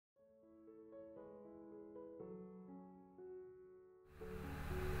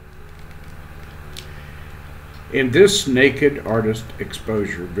In this naked artist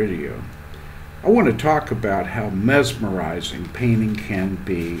exposure video, I want to talk about how mesmerizing painting can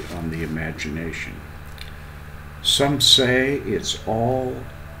be on the imagination. Some say it's all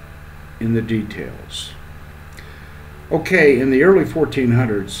in the details. Okay, in the early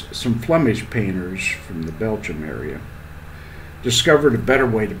 1400s, some Flemish painters from the Belgium area discovered a better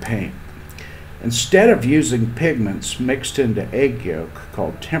way to paint. Instead of using pigments mixed into egg yolk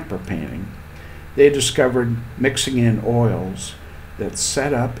called tempera painting, they discovered mixing in oils that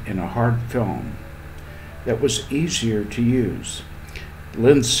set up in a hard film that was easier to use.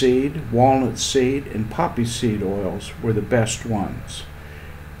 Linseed, walnut seed, and poppy seed oils were the best ones.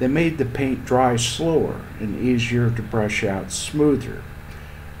 They made the paint dry slower and easier to brush out smoother,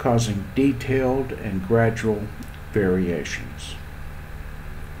 causing detailed and gradual variations.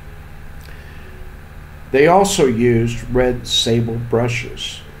 They also used red sable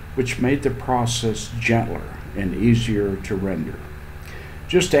brushes, which made the process gentler and easier to render.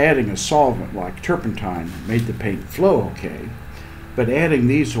 Just adding a solvent like turpentine made the paint flow okay, but adding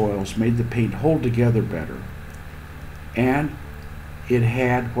these oils made the paint hold together better, and it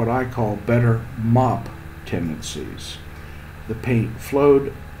had what I call better mop tendencies. The paint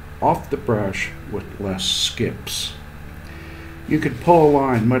flowed off the brush with less skips. You could pull a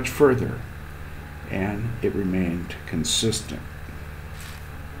line much further, and it remained consistent.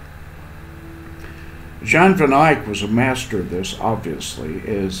 Jan van Eyck was a master of this, obviously,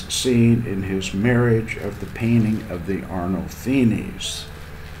 as seen in his marriage of the painting of the Arnolfinis.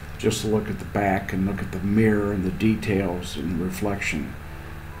 Just look at the back and look at the mirror and the details and reflection.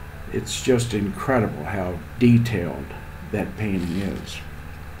 It's just incredible how detailed that painting is.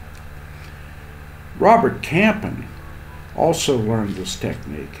 Robert Campin also learned this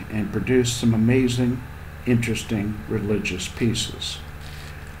technique and produced some amazing, interesting religious pieces.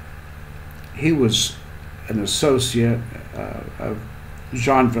 He was an associate of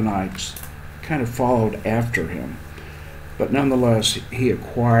Jan van Eyck's, kind of followed after him, but nonetheless he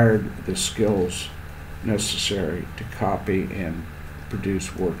acquired the skills necessary to copy and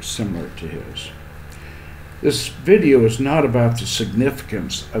produce work similar to his. This video is not about the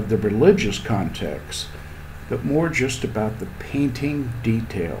significance of the religious context, but more just about the painting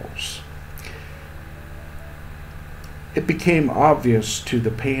details. It became obvious to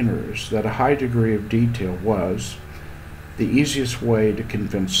the painters that a high degree of detail was the easiest way to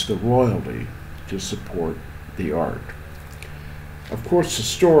convince the royalty to support the art. Of course, the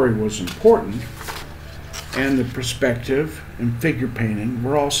story was important, and the perspective and figure painting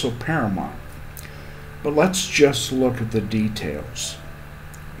were also paramount. But let's just look at the details,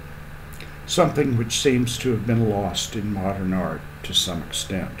 something which seems to have been lost in modern art to some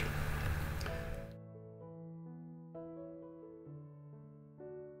extent.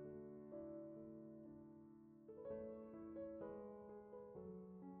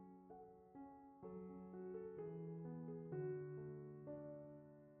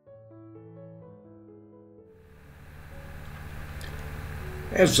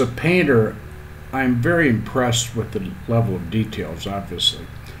 As a painter, I'm very impressed with the level of details, obviously.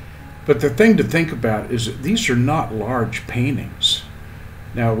 But the thing to think about is that these are not large paintings.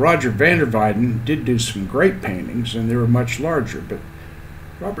 Now, Roger van der Weyden did do some great paintings, and they were much larger, but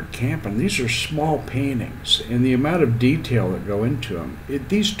Robert Campin, these are small paintings, and the amount of detail that go into them,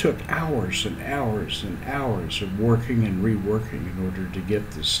 these took hours and hours and hours of working and reworking in order to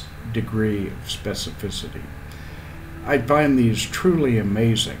get this degree of specificity. I find these truly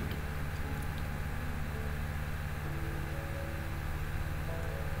amazing.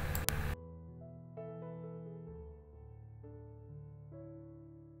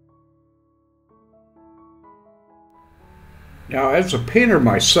 Now, as a painter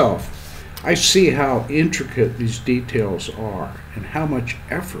myself, I see how intricate these details are and how much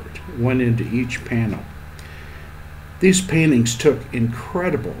effort went into each panel. These paintings took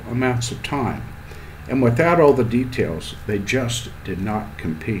incredible amounts of time, and without all the details, they just did not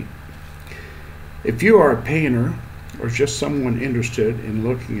compete. If you are a painter or just someone interested in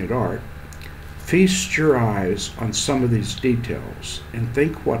looking at art, feast your eyes on some of these details and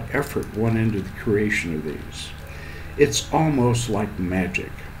think what effort went into the creation of these. It's almost like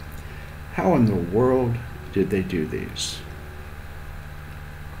magic. How in the world did they do these?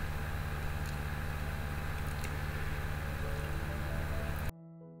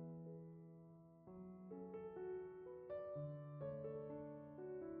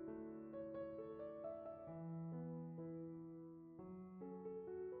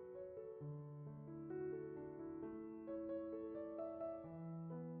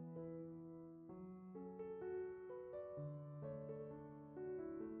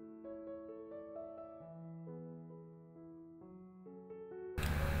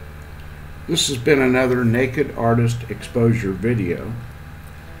 This has been another Naked Artist Exposure video,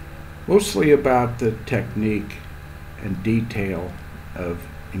 mostly about the technique and detail of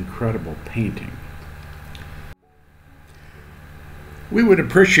incredible painting. We would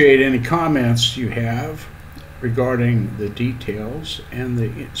appreciate any comments you have regarding the details and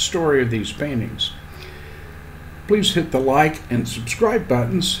the story of these paintings. Please hit the like and subscribe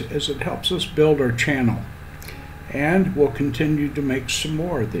buttons, as it helps us build our channel, and we'll continue to make some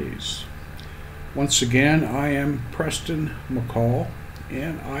more of these. Once again, I am Preston McCall,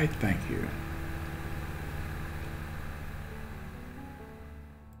 and I thank you.